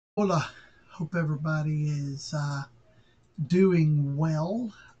Hola, hope everybody is doing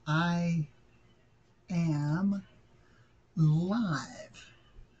well. I am live,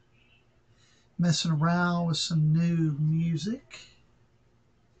 messing around with some new music.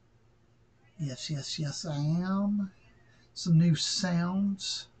 Yes, I am. Some new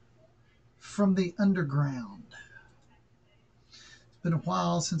sounds from the underground. It's been a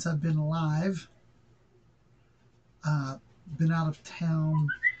while since I've been live. Been out of town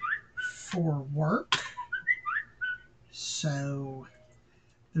for work, so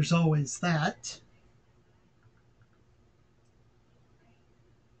there's always that.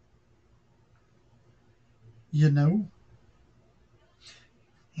 You know,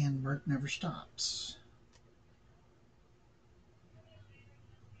 and work never stops.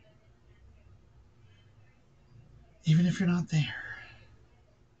 Even if you're not there.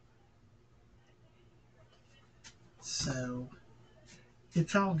 So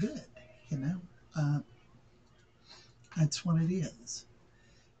it's all good, you know. Uh, that's what it is.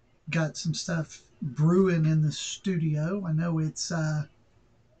 Got some stuff brewing in the studio. I know it's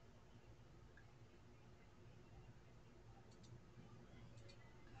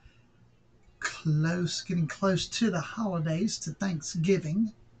getting close to the holidays, to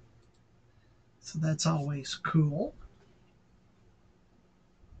Thanksgiving. So that's always cool.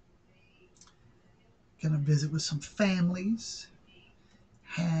 Gonna visit with some families,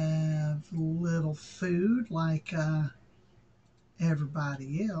 have a little food like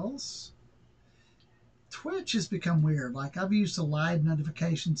everybody else. Twitch has become weird. Like, I've used the live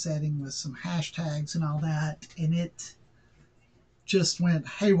notification setting with some hashtags and all that, and it just went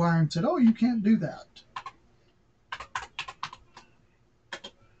haywire and said, "Oh, you can't do that."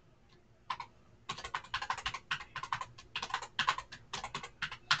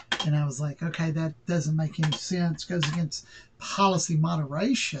 And I was like, okay, that doesn't make any sense. Goes against policy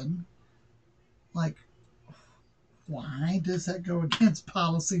moderation. Like, why does that go against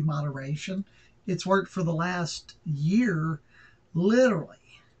policy moderation? It's worked for the last year, literally.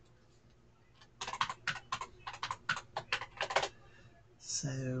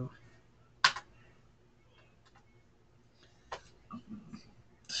 So,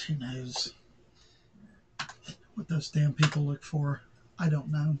 who knows what those damn people look for? I don't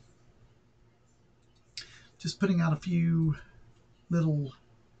know. Just putting out a few little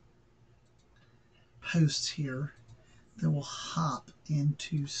posts here that will hop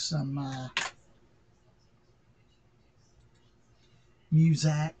into some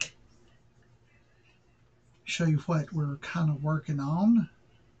music, show you what we're kind of working on.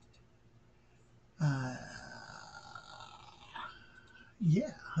 Uh,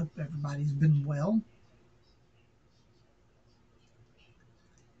 yeah, hope everybody's been well.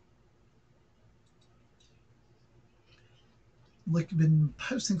 Like, been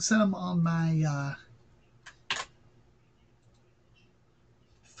posting some on my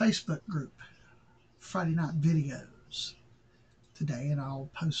Facebook group, Friday Night Videos, today, and I'll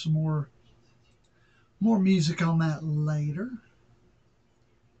post some more music on that later,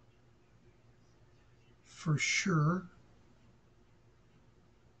 for sure.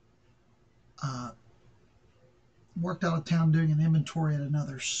 Worked out of town doing an inventory at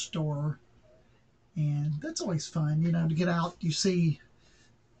another store, and that's always fun, to get out. You see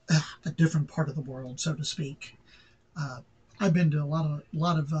a different part of the world, so to speak. I've been to a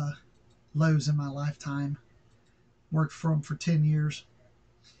lot of Lowe's in my lifetime. Worked for them for 10 years,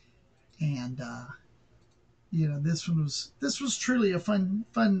 and this was truly a fun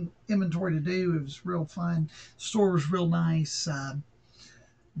inventory to do. It was real fun. Store was real nice.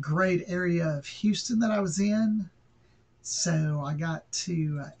 Great area of Houston that I was in, so I got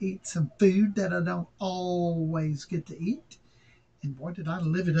to eat some food that I don't always get to eat, and boy, did I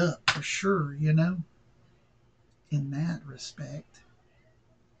live it up, for sure. In that respect.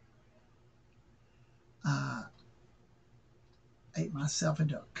 Uh, Ate myself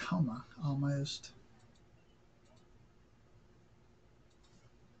into a coma almost.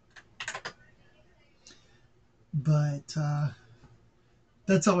 But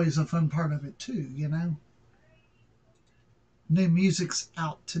that's always a fun part of it too. New music's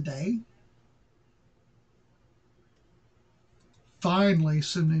out today. Finally,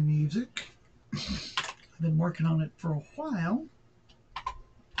 some new music. I've been working on it for a while.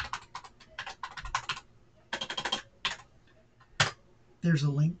 There's a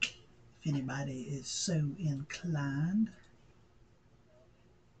link if anybody is so inclined.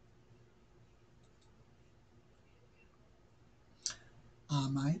 I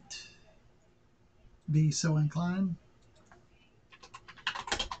might be so inclined.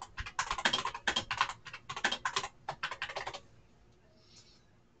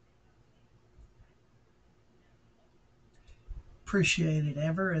 appreciate it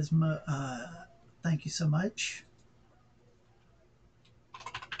ever as much. Thank you so much.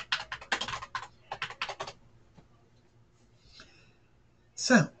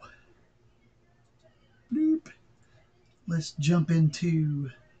 So, bloop. Let's jump into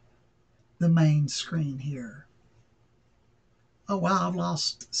the main screen here. Oh wow, I've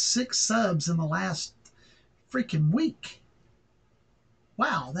lost 6 subs in the last freaking week.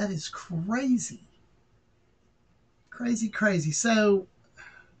 Wow, that is crazy. Crazy, crazy. So,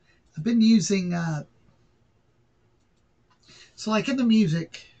 I've been using, so like in the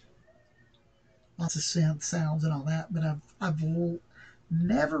music, lots of synth sounds and all that, but I've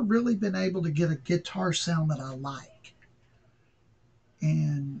never really been able to get a guitar sound that I like,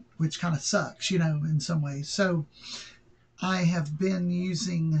 and which kind of sucks, you know, in some ways. So I have been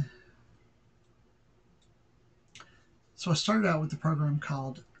using, so I started out with the program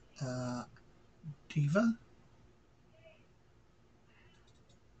called Diva.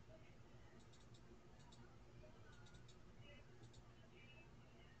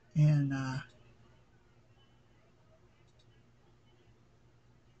 And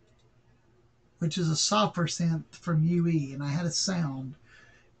which is a software synth from UE, and I had a sound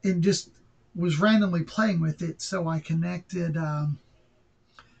and just was randomly playing with it, so I connected,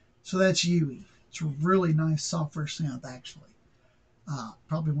 so that's UE. It's a really nice software synth, actually.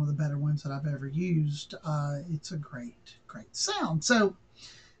 Probably one of the better ones that I've ever used. It's a great, great sound. So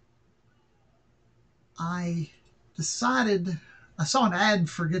I decided, I saw an ad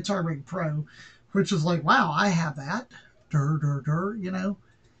for Guitar Rig Pro, which was like, wow, I have that. You know.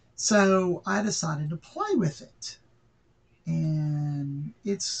 So I decided to play with it. And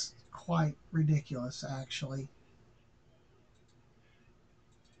it's quite ridiculous, actually.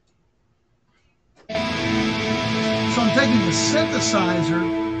 So I'm taking the synthesizer,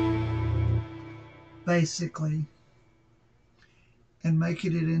 basically, and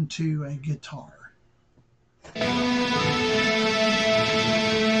making it into a guitar.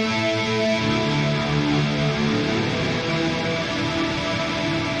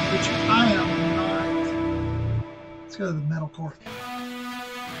 Which I am not. Let's go to the metalcore.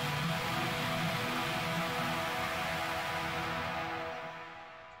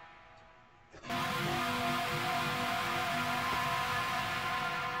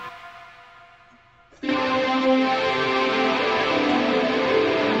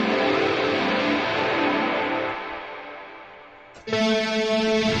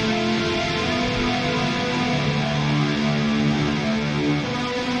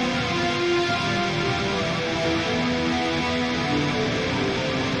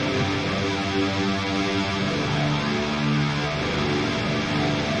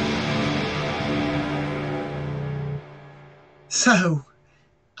 So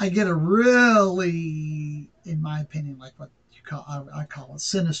I get a really, in my opinion, like what you call, I call it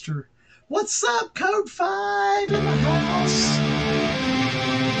sinister. What's up, Code 5 in the house?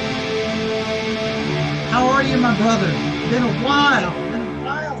 How are you, my brother? Been a while. Been a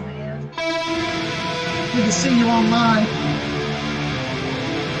while, man. Good to see you online.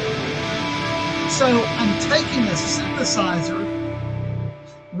 So I'm taking a synthesizer,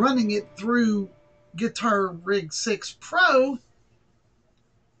 running it through Guitar Rig 6 Pro.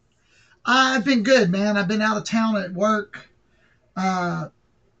 I've been good, man. I've been out of town at work.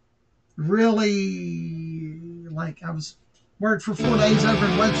 Really, like, I was worked for 4 days over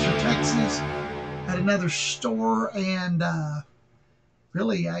in Webster, Texas, at another store, and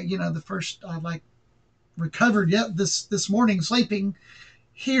really, you know, the first I like recovered yet this morning, sleeping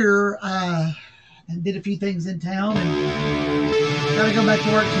here, and did a few things in town, and gotta go back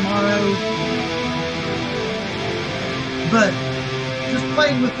to work tomorrow. But just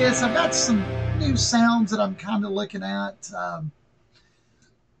playing with this, I've got some new sounds that I'm kind of looking at.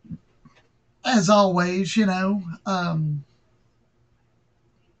 As always, you know.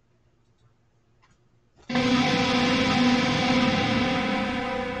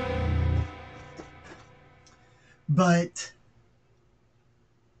 But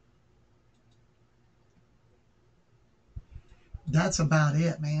that's about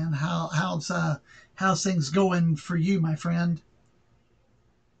it, man. How's things going for you, my friend?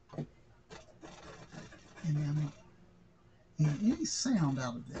 And any sound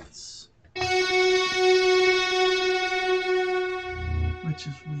out of this, which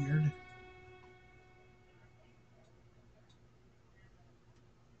is weird.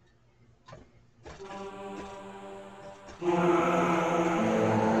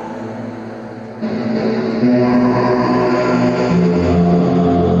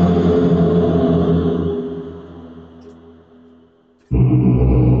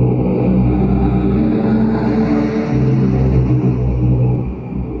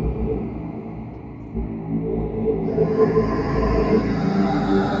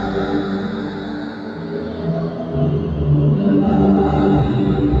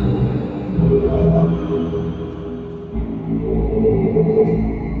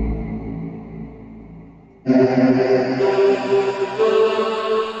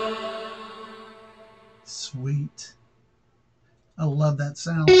 that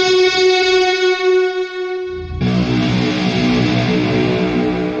sound.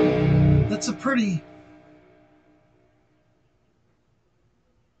 That's a pretty...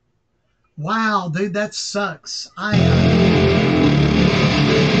 Wow, dude, that sucks.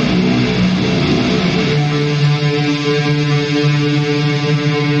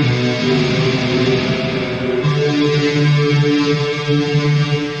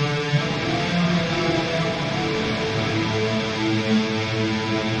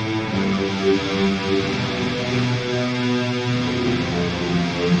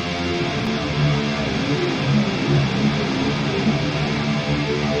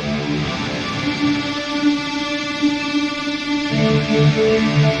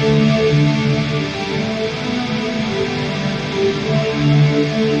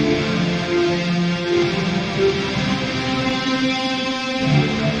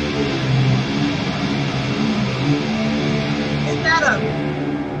 Isn't that a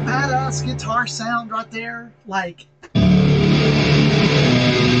badass guitar sound right there? Like,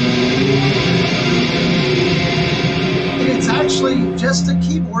 it's actually just a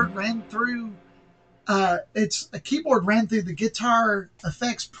keyboard ran through. It's a keyboard ran through the Guitar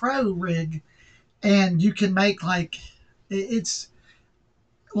Effects Pro rig, and you can make like, it's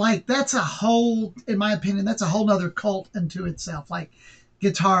like, that's a whole, in my opinion, that's a whole nother cult unto itself. Like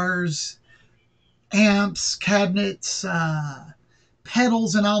guitars, amps, cabinets,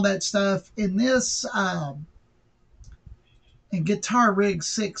 pedals, and all that stuff. In this, in Guitar Rig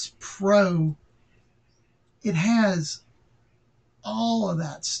 6 Pro, it has all of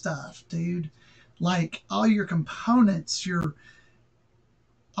that stuff, dude. Like all your components,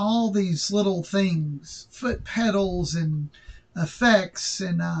 all these little things, foot pedals and effects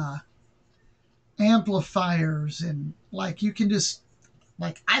and amplifiers, and like you can just,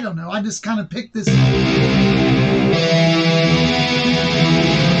 like, I don't know, I just kind of picked this.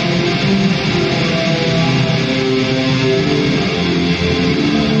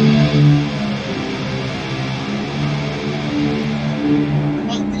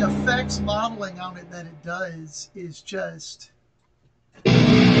 Like the effects modeling on it that it does is just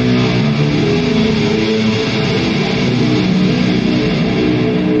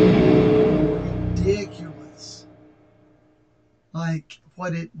ridiculous. Like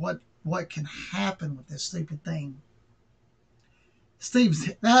what can happen with this stupid thing.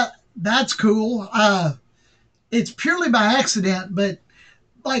 Steve, that's cool. It's purely by accident, but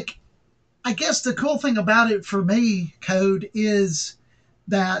like, I guess the cool thing about it for me, Code, is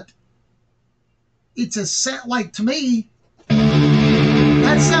that it's a set, like, to me,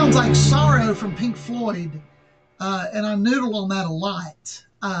 that sounds like Sorrow from Pink Floyd. And I noodle on that a lot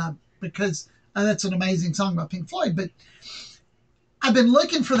because that's an amazing song by Pink Floyd. But I've been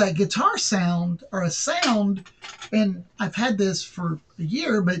looking for that guitar sound, or a sound, and I've had this for a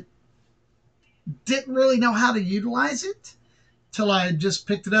year, but didn't really know how to utilize it till I just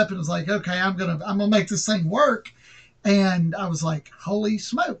picked it up and was like, okay, I'm gonna make this thing work. And I was like, holy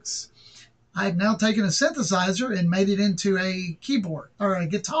smokes. I've now taken a synthesizer and made it into a keyboard or a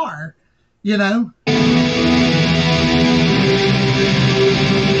guitar, you know?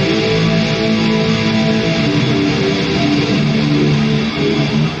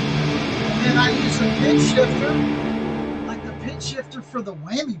 And I use a pitch shifter, like the pitch shifter for the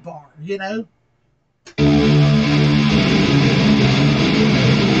whammy bar, you know?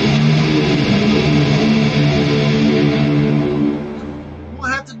 We'll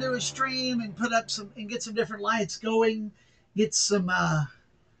have to do a stream and put up and get some different lights going, get some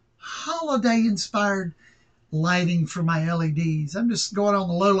holiday inspired lighting for my LEDs. I'm just going on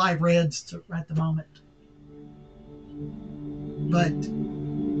the low light reds at the moment. But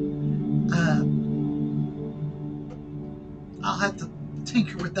I'll have to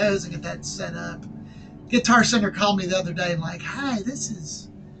tinker with those and get that set up. Guitar Center called me the other day and like, hi, this is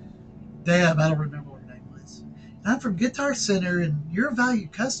Deb. I don't remember what her name was. And I'm from Guitar Center and you're a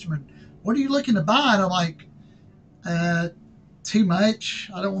valued customer. What are you looking to buy? And I'm like, too much.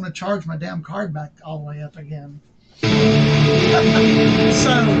 I don't want to charge my damn card back all the way up again. So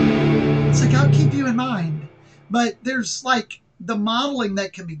it's like, I'll keep you in mind. But there's like the modeling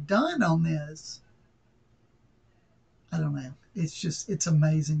that can be done on this. I don't know. It's just, it's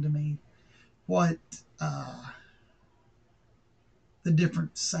amazing to me what the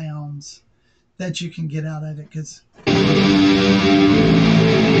different sounds that you can get out of it. Because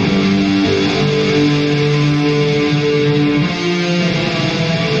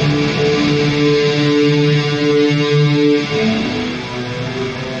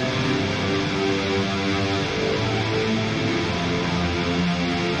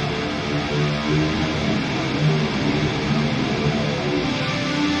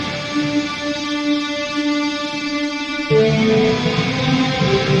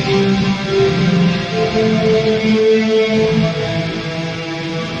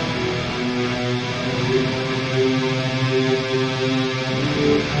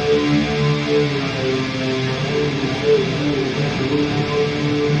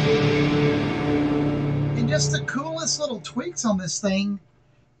And just the coolest little tweaks on this thing.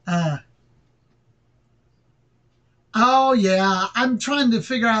 Oh yeah, I'm trying to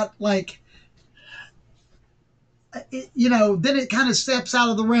figure out, like, you know, then it kind of steps out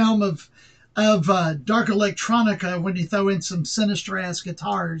of the realm of dark electronica when you throw in some sinister ass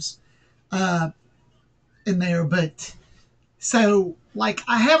guitars in there. But so, like,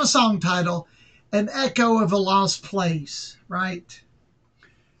 I have a song title, An Echo of a Lost Place, right?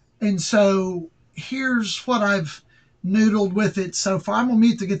 And so here's what I've noodled with it so far. I'm going to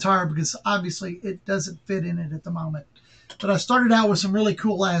mute the guitar because obviously it doesn't fit in it at the moment. But I started out with some really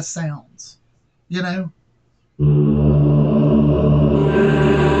cool ass sounds, you know?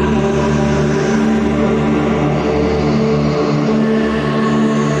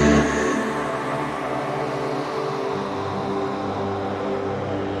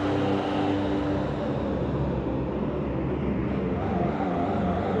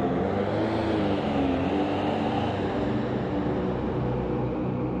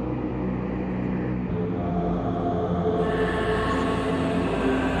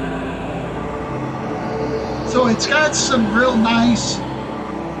 So it's got some real nice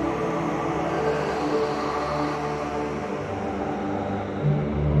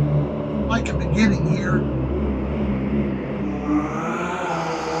like a beginning here.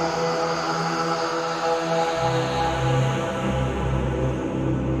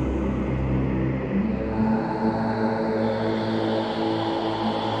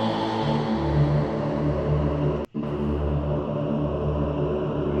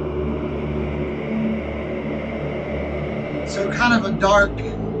 So kind of a dark,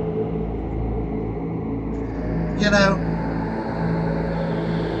 you know.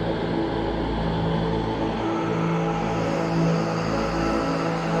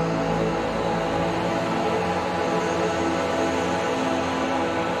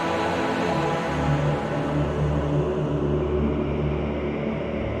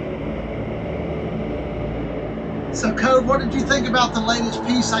 So Code, what did you think about the latest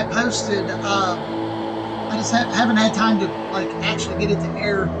piece I posted? I just haven't had time to, like, actually get it to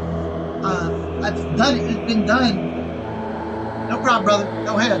air. I've done it. It's been done. No problem, brother.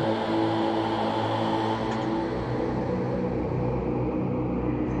 Go ahead.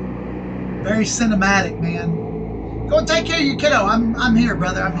 Very cinematic, man. Go and take care of your kiddo. I'm here,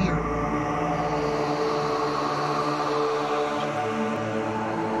 brother. I'm here.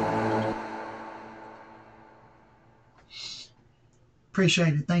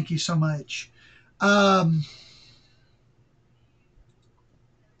 Appreciate it. Thank you so much.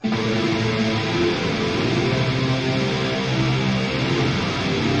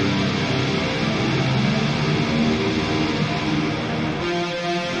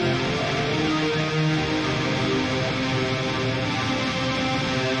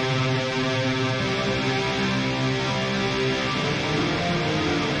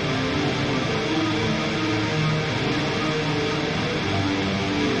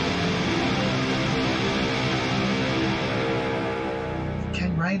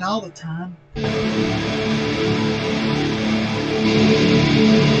 Can rain all the time.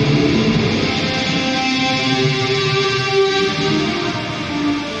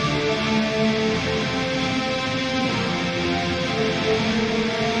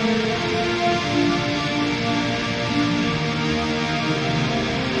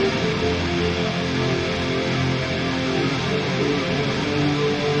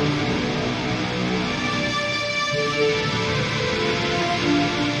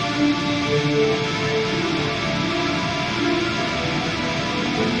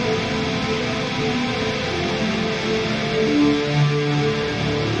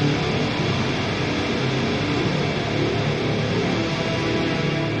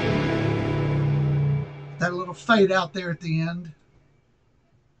 That little fade out there at the end.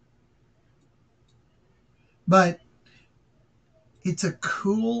 But it's a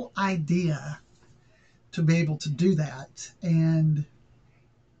cool idea to be able to do that. And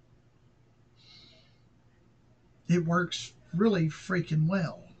it works really freaking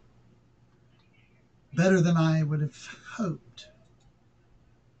well. Better than I would have hoped.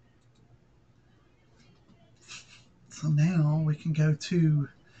 So now we can go to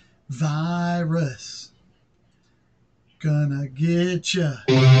Virus. Gonna get ya.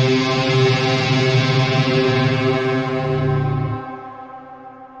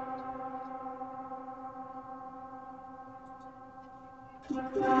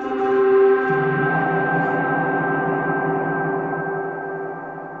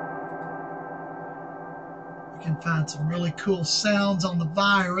 find some really cool sounds on the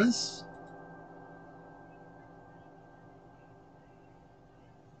virus.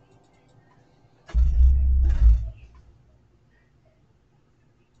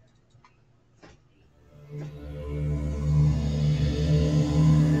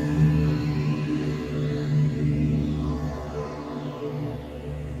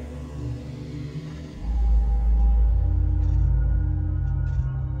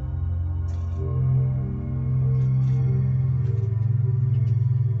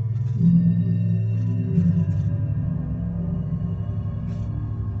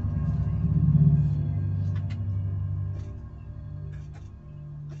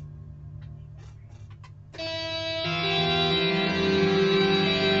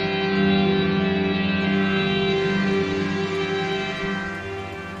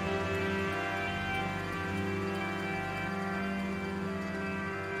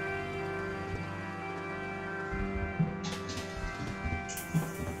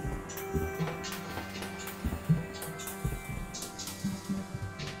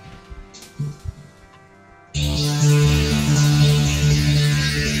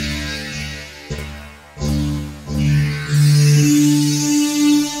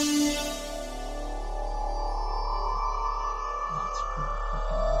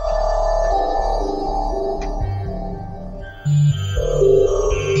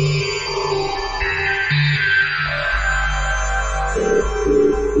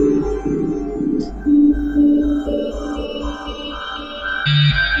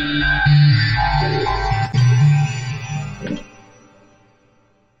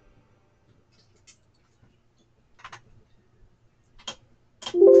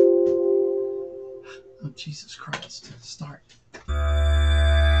 Oh, Jesus Christ. Start.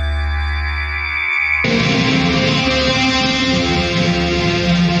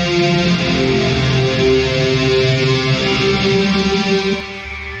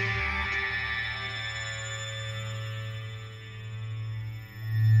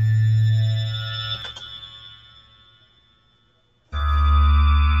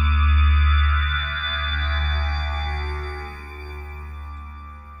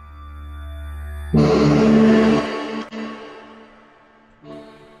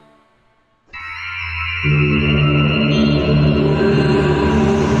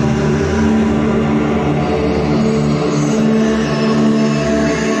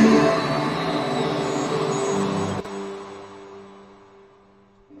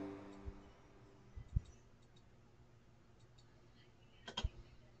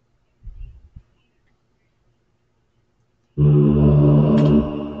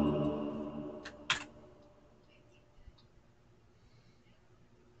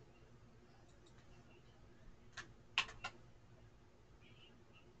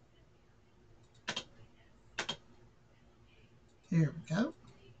 Here we go.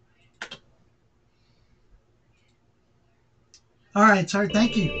 All right, sorry,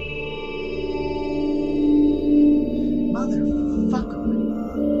 thank you. Motherfucker.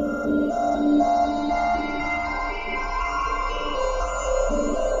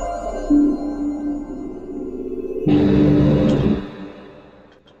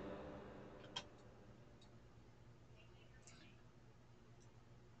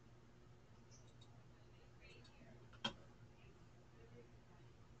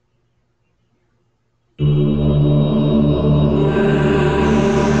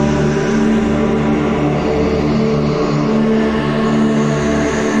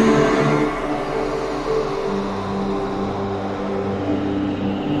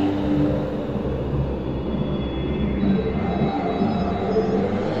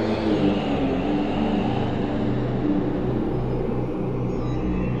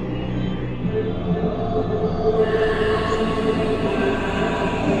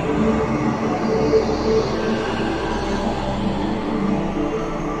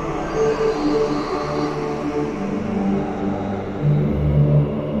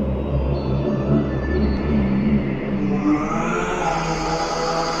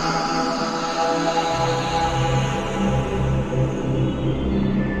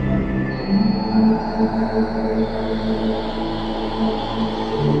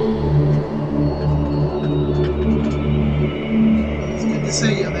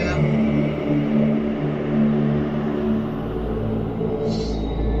 See you, man.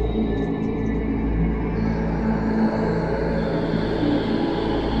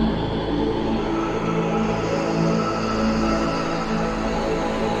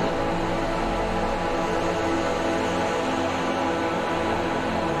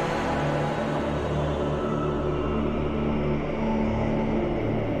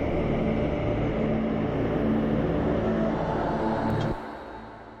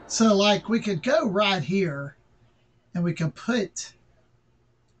 So like we could go right here and we could put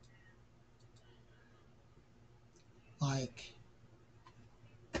like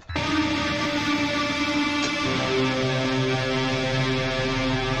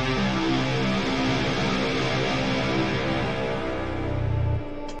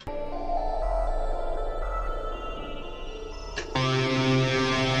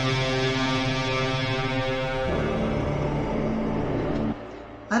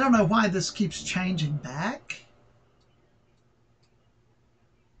I don't know why this keeps changing back.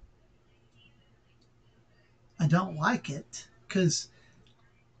 I don't like it because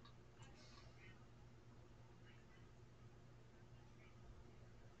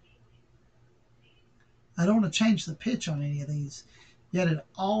I don't want to change the pitch on any of these, yet it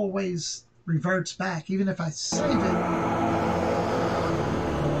always reverts back, even if I save it.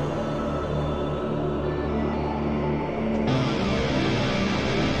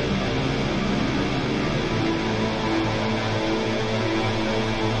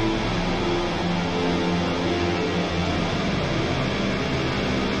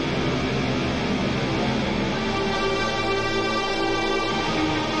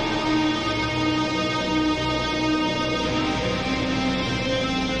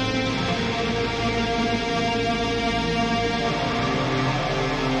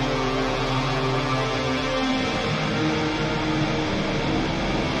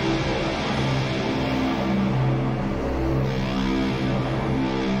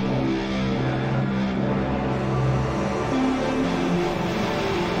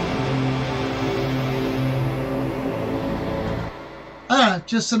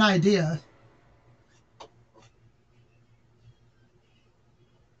 Just an idea.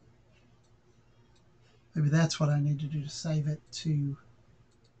 Maybe that's what I need to do to save it to.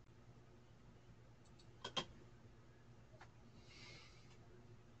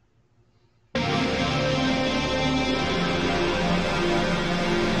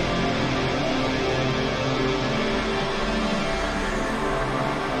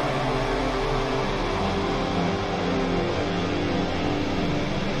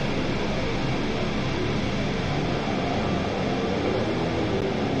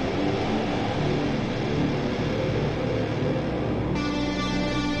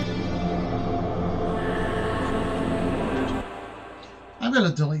 I'm going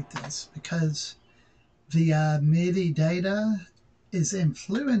to delete this because the MIDI data is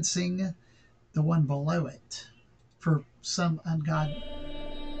influencing the one below it for some ungodly.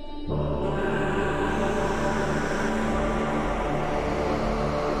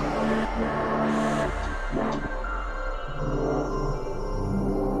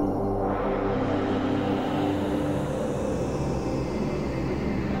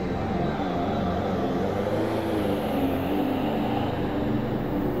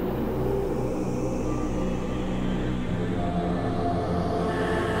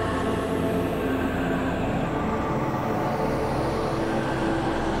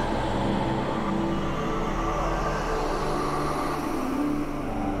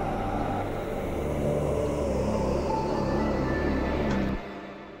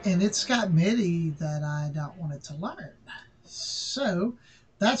 And it's got MIDI that I don't want it to learn. So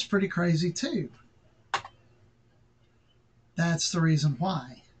that's pretty crazy too. That's the reason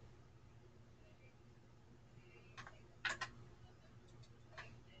why.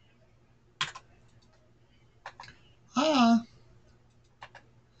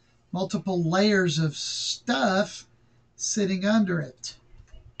 Multiple layers of stuff sitting under it.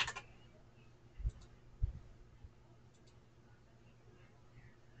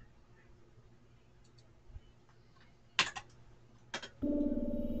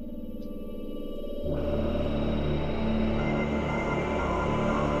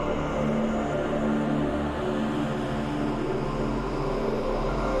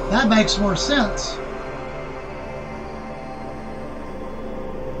 That makes more sense.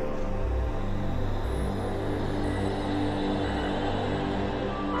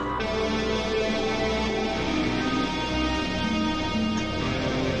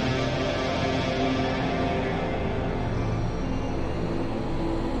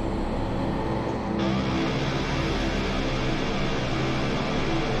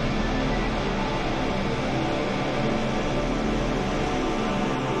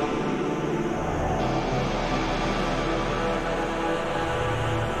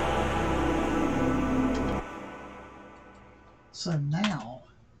 So now,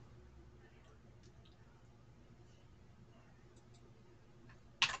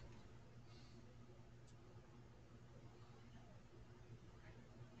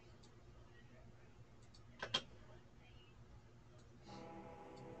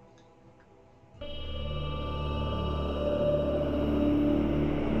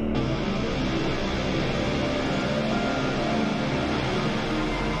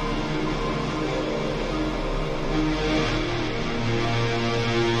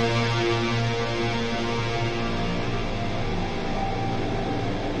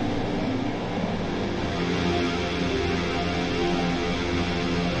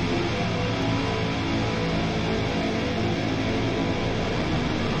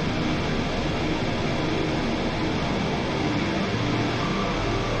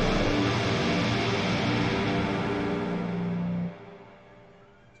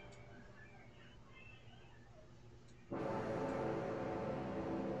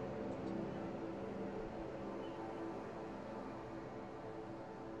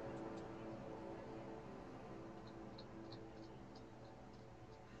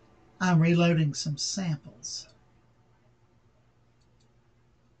 I'm reloading some samples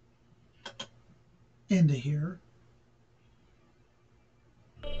into here.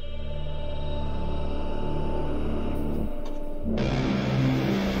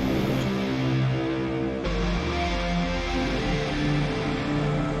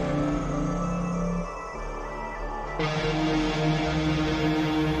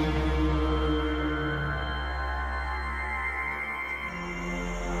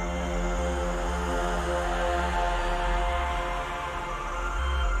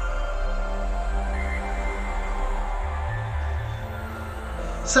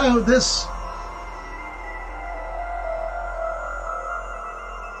 So this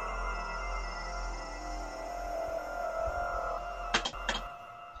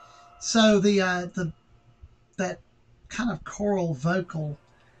that kind of choral vocal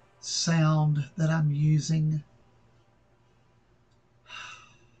sound that I'm using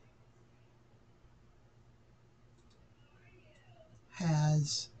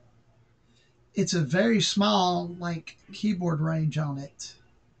it's a very small like keyboard range on it.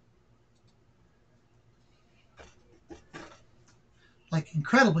 Like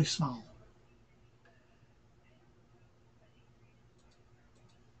incredibly small.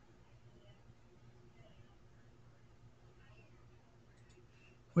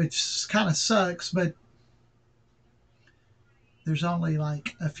 Which kind of sucks, but there's only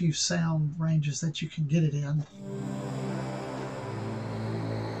like a few sound ranges that you can get it in.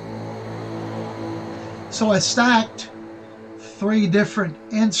 So I stacked 3 different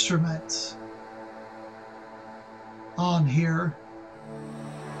instruments on here.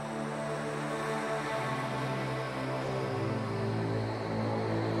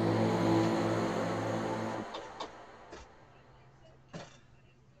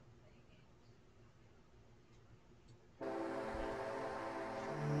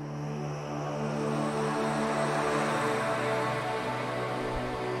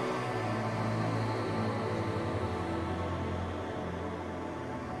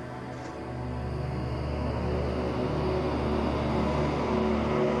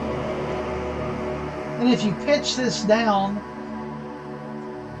 And if you pitch this down,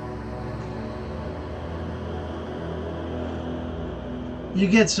 you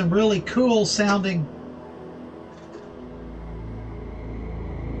get some really cool sounding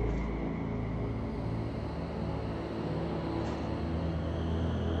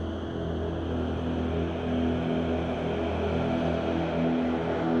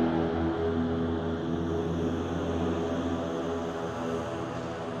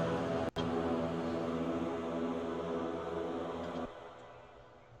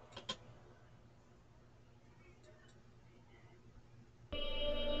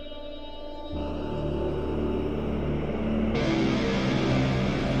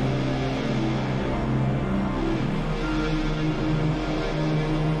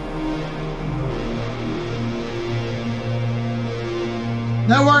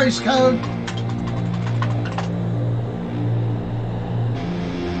No worries, Code.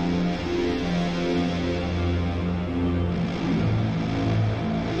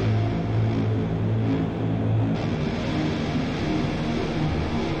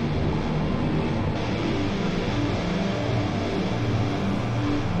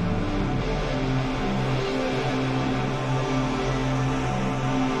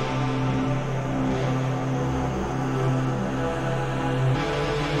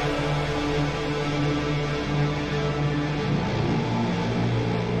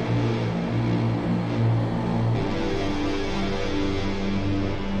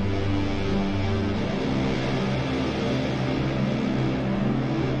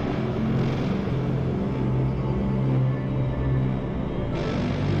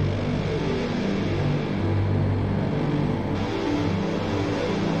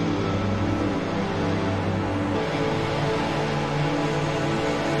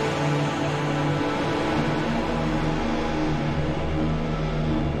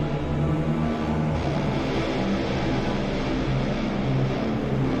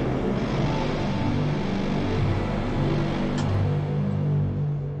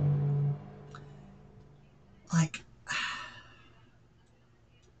 Like,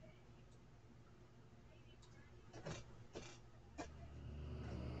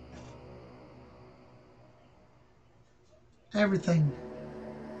 everything.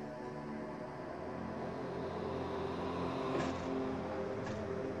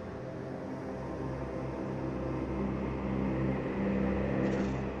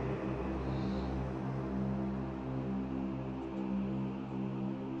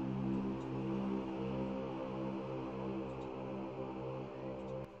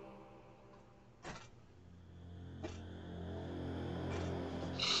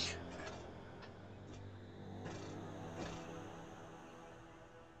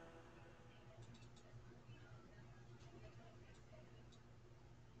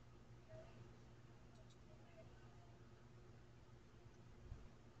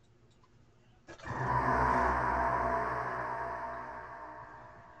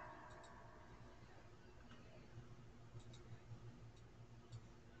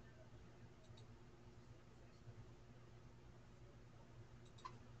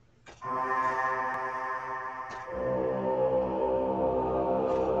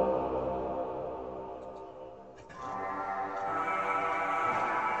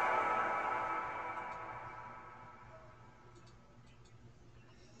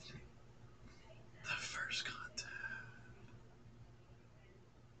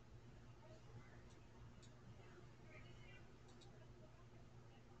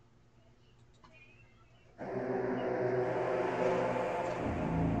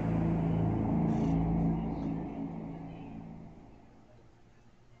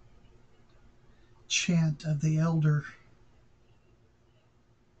 chant of the elder.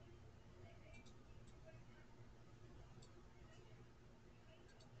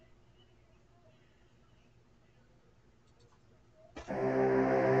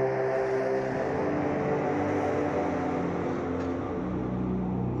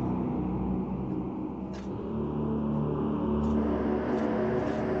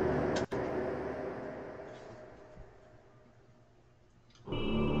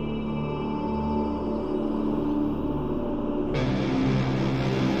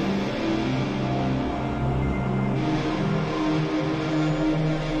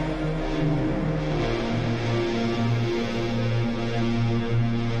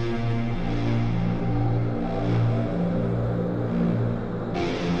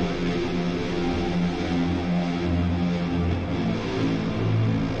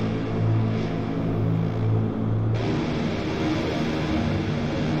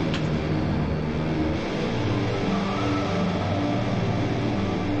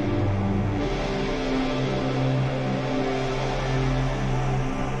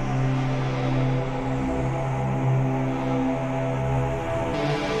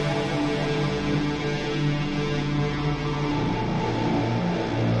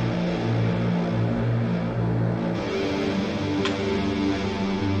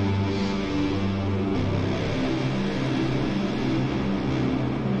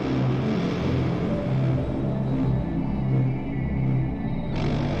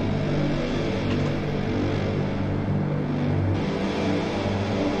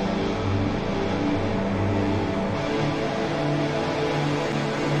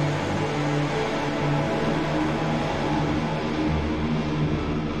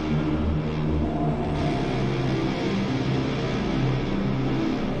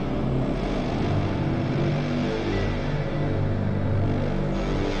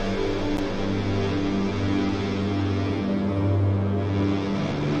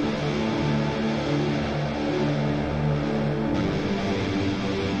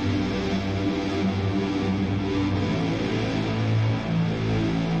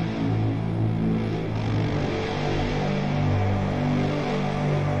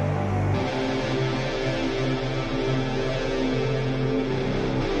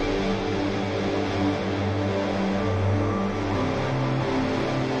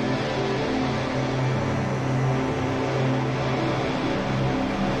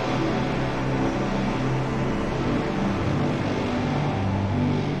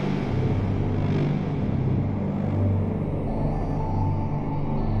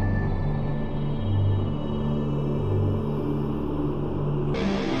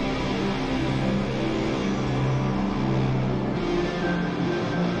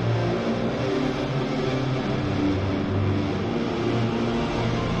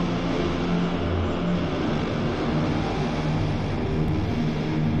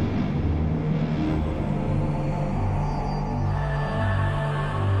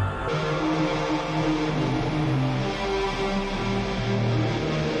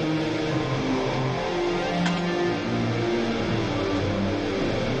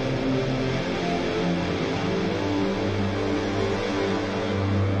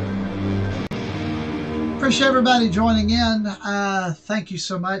 Appreciate everybody joining in. Thank you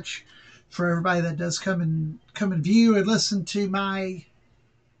so much for everybody that does come and view and listen to my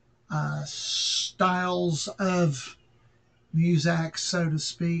styles of music, so to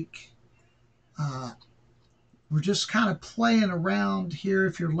speak. We're just kind of playing around here.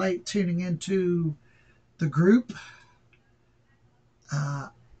 If you're late tuning into the group, I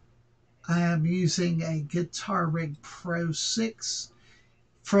am using a Guitar Rig Pro 6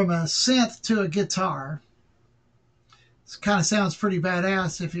 from a synth to a guitar. It kind of sounds pretty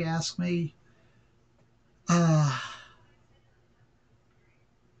badass if you ask me.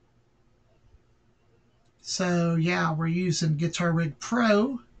 So yeah, we're using Guitar Rig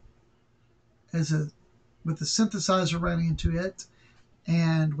Pro with the synthesizer running into it,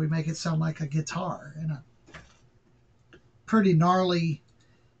 and we make it sound like a guitar, and a pretty gnarly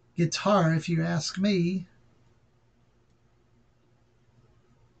guitar if you ask me.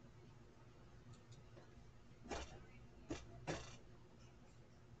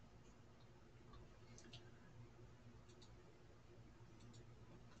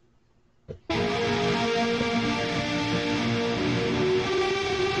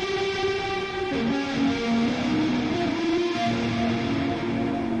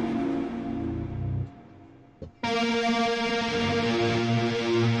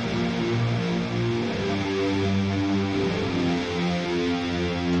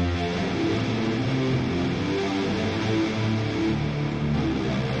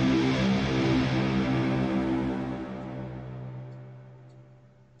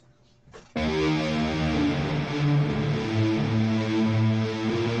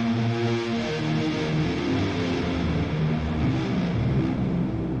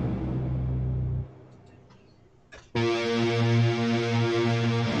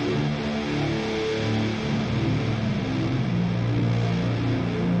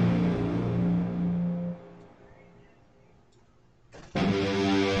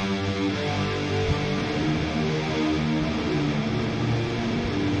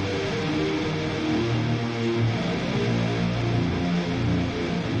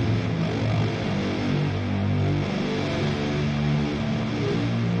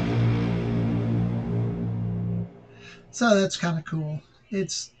 So that's kind of cool.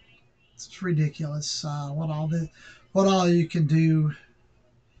 It's ridiculous what all you can do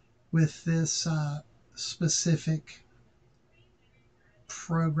with this specific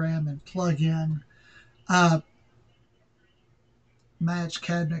program and plug-in. Match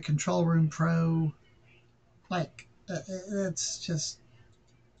Cabinet Control Room Pro. Like, it's just...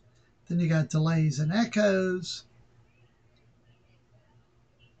 Then you got delays and echoes.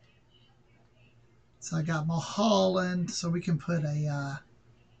 So I got Mulholland, so we can put a...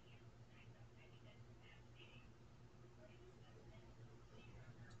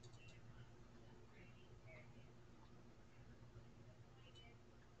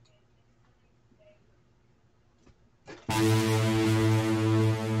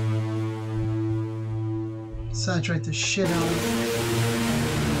 saturate the shit out of it.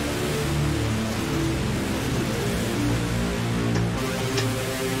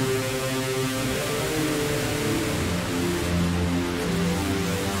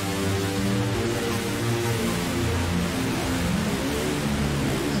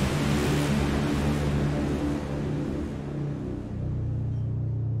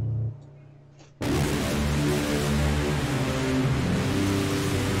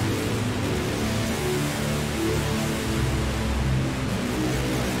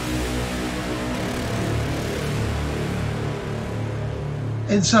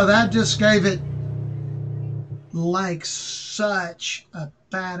 And so that just gave it like such a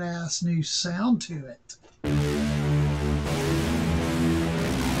badass new sound to it.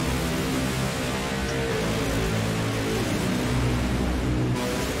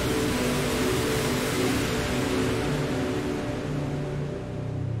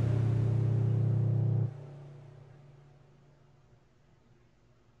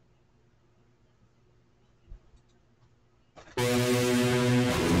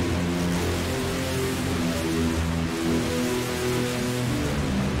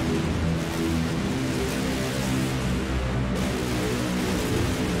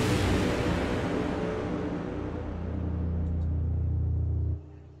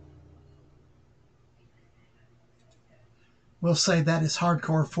 We'll say that is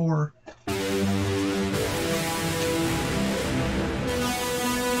hardcore 4.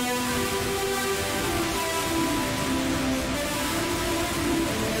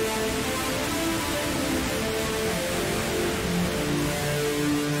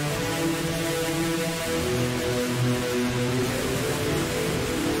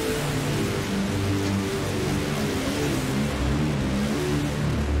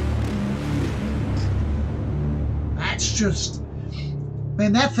 Just,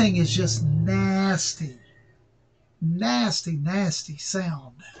 man, that thing is just nasty, nasty, nasty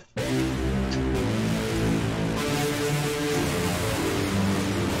sound.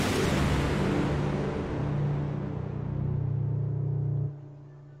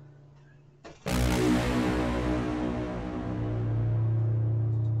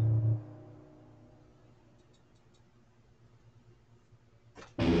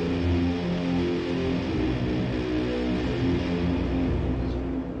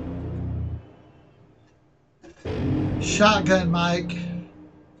 Shotgun mic.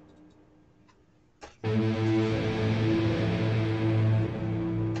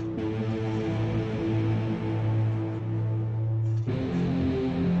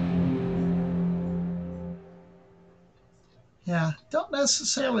 Yeah, don't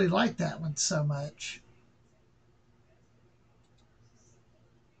necessarily like that one so much.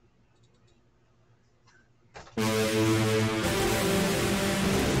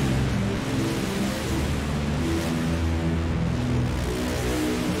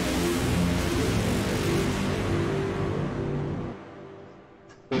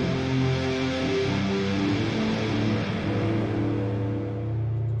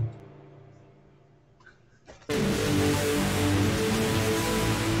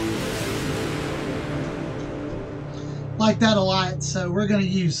 Like that a lot, so we're going to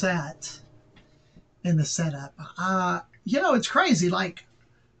use that in the setup. You know, it's crazy. Like,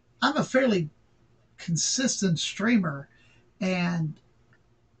 I'm a fairly consistent streamer, and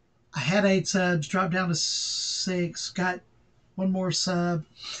I had 8 subs, dropped down to 6, got 1 more sub.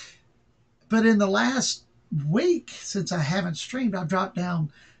 But in the last week, since I haven't streamed, I've dropped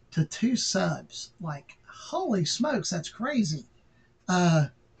down to 2 subs. Like, holy smokes, that's crazy.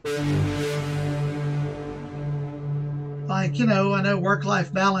 Like, you know, I know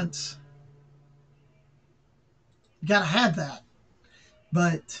work-life balance. You gotta have that.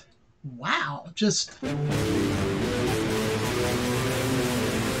 But, wow, just...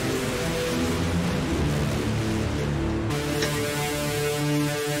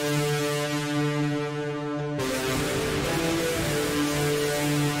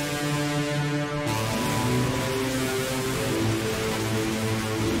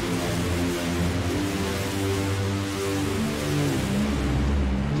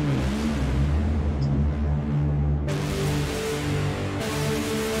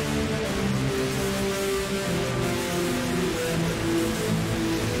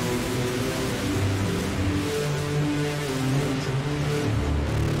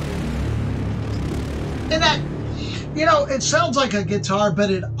 And that, it sounds like a guitar,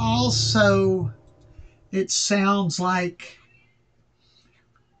 but it sounds like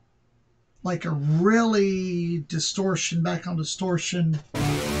a really back on distortion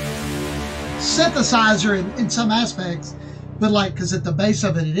synthesizer in some aspects, but because at the base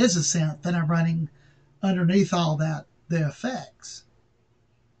of it is a synth, then I'm running underneath all that the effects.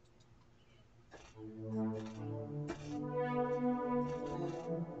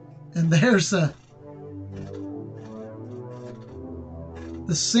 And there's the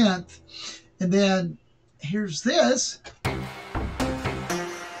synth, and then here's this.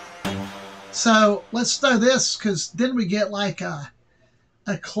 So let's throw this, because then we get like a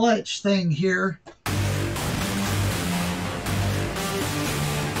clutch thing here.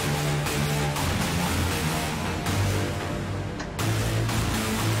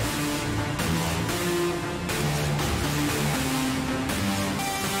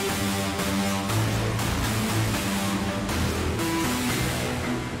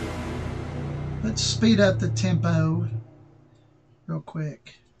 Let's speed up the tempo real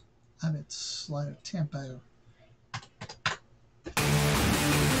quick. I'm at slow tempo.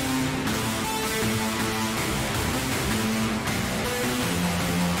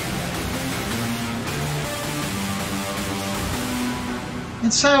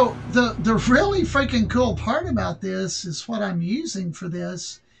 And so the really freaking cool part about this is what I'm using for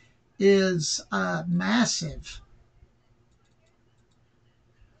this is Massive.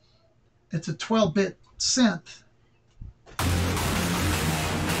 It's a 12-bit synth.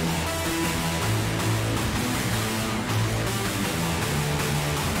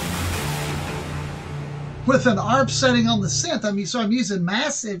 With an ARP setting on the synth. So I'm using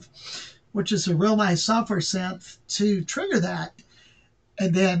Massive, which is a real nice software synth, to trigger that.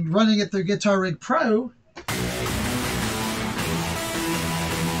 And then running it through Guitar Rig Pro.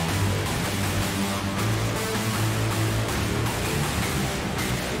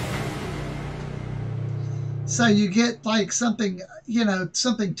 So you get like something,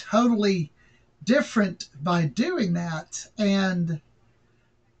 something totally different by doing that. And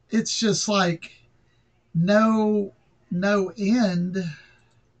it's just like no end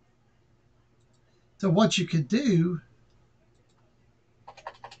to what you could do,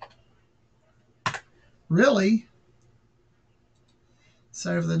 really.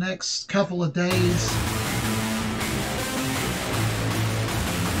 So over the next couple of days,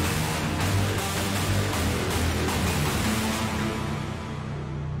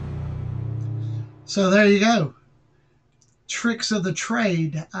 so there you go. Tricks of the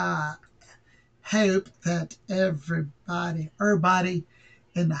trade. Hope that everybody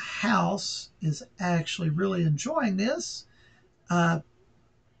in the house is actually really enjoying this. So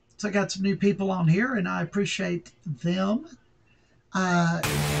I got some new people on here, and I appreciate them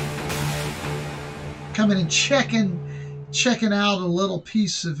coming and checking out a little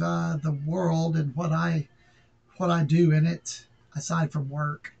piece of the world and what I do in it, aside from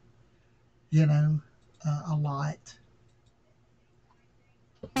work. A lot.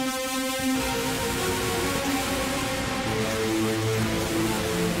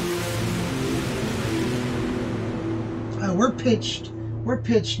 We're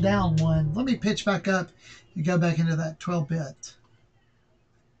pitched down one. Let me pitch back up and go back into that 12-bit.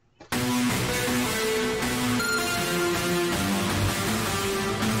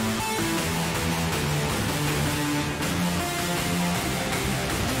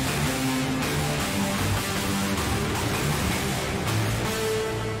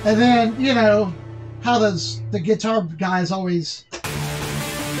 And then, how does the guitar guys always...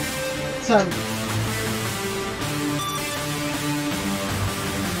 So...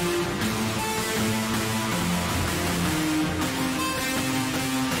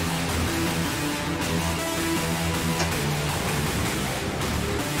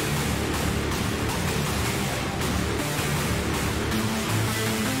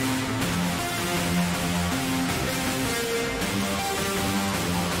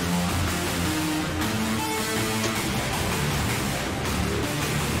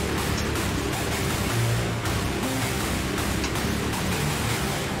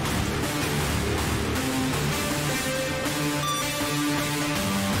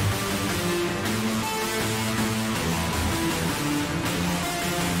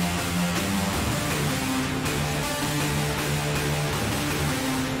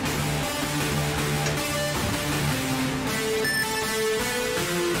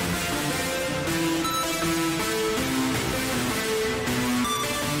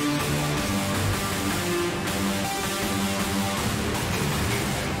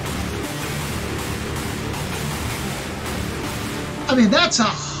 that's a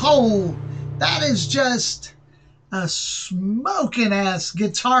whole That is just a smoking ass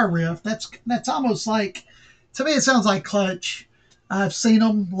guitar riff. That's almost like, to me it sounds like Clutch. I've seen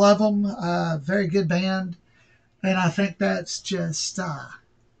them, love them, very good band, and I think that's just I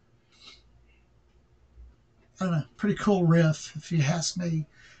don't know, pretty cool riff if you ask me.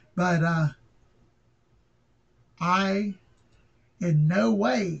 But I in no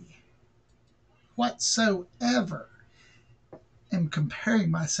way whatsoever am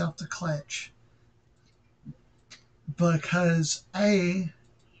comparing myself to Clutch, because I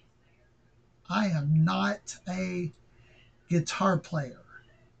am not a guitar player.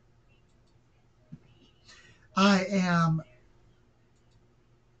 I am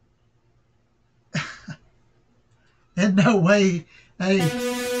in no way a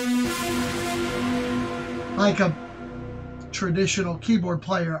traditional keyboard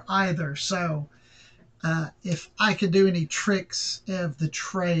player either. So if I could do any tricks of the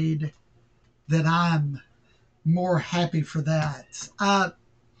trade, then I'm more happy for that.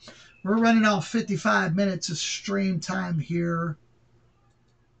 We're running off 55 minutes of stream time here.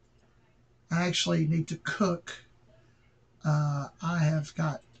 I actually need to cook. I'm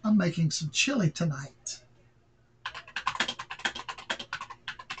making some chili tonight.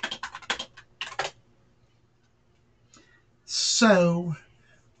 So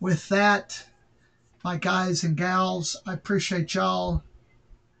with that, my guys and gals, I appreciate y'all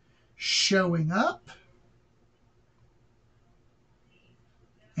showing up.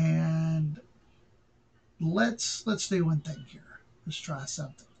 And let's do one thing here. Let's try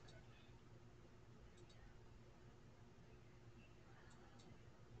something.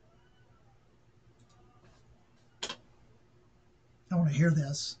 I want to hear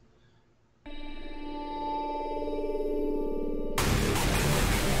this.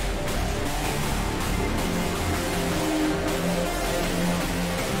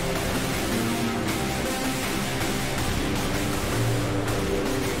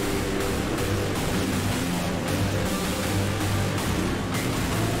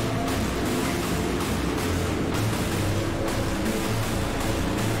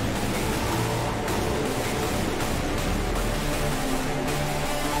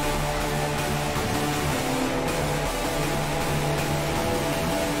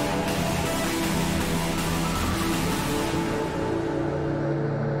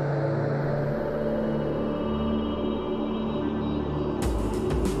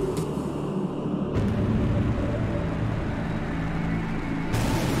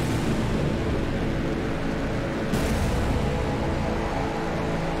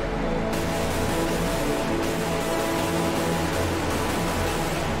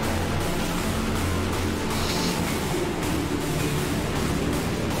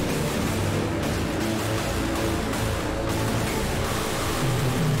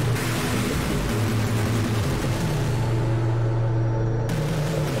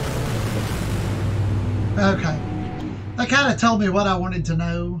 Okay. That kind of told me what I wanted to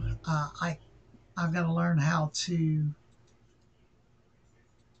know. I've got to learn how to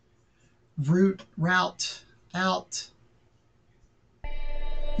route out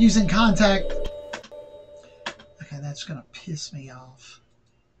using contact. Okay, that's going to piss me off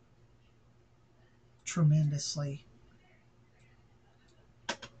tremendously.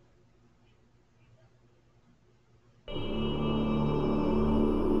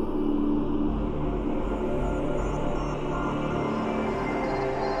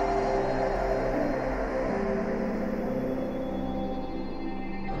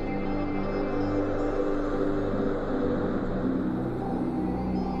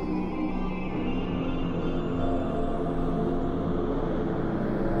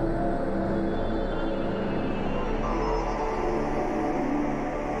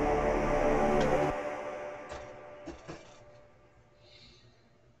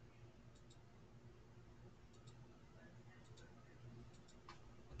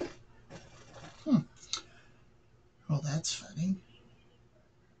 Well, that's funny.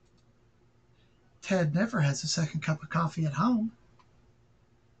 Ted never has a second cup of coffee at home.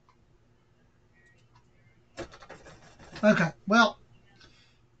 Okay, well,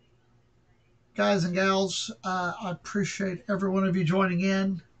 guys and gals, I appreciate every one of you joining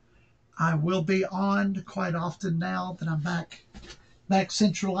in. I will be on quite often now that I'm back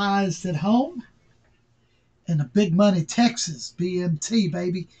centralized at home in the Big Money, Texas, BMT,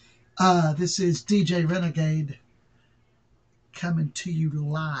 baby. This is DJ Renegade coming to you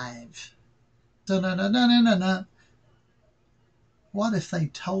live. Da-na-na-na-na-na. What if they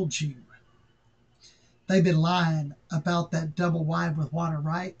told you they've been lying about that double wide with water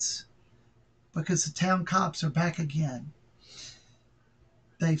rights? Because the town cops are back again.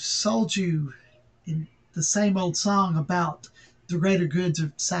 They've sold you in the same old song about the greater goods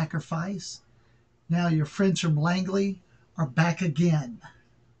of sacrifice. Now your friends from Langley are back again.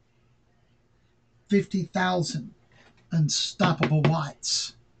 50,000 unstoppable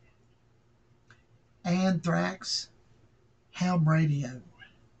watts. Anthrax, ham radio,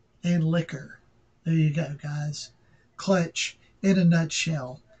 and liquor. There you go, guys. Clutch in a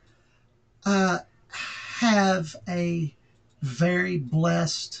nutshell. Have a very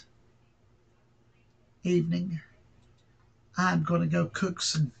blessed evening. I'm going to go cook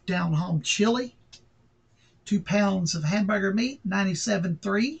some down-home chili. 2 pounds of hamburger meat,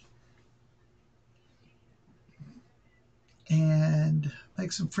 97.3. And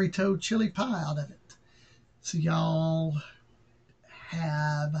make some Frito chili pie out of it. So y'all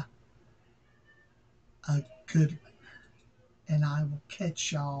have a good one. And I will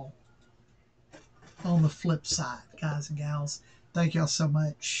catch y'all on the flip side, guys and gals. Thank y'all so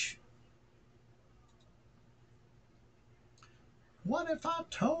much. What if I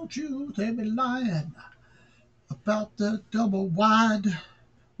told you they be lying about the double wide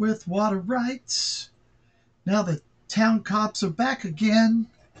with water rights? Now the town cops are back again,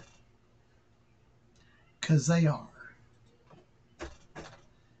 'cause they are.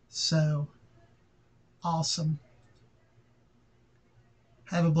 So awesome.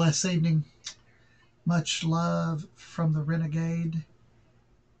 Have a blessed evening. Much love from the Renegade.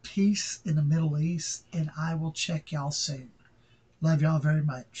 Peace in the Middle East, and I will check y'all soon. Love y'all very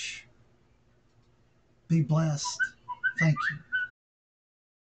much. Be blessed. Thank you.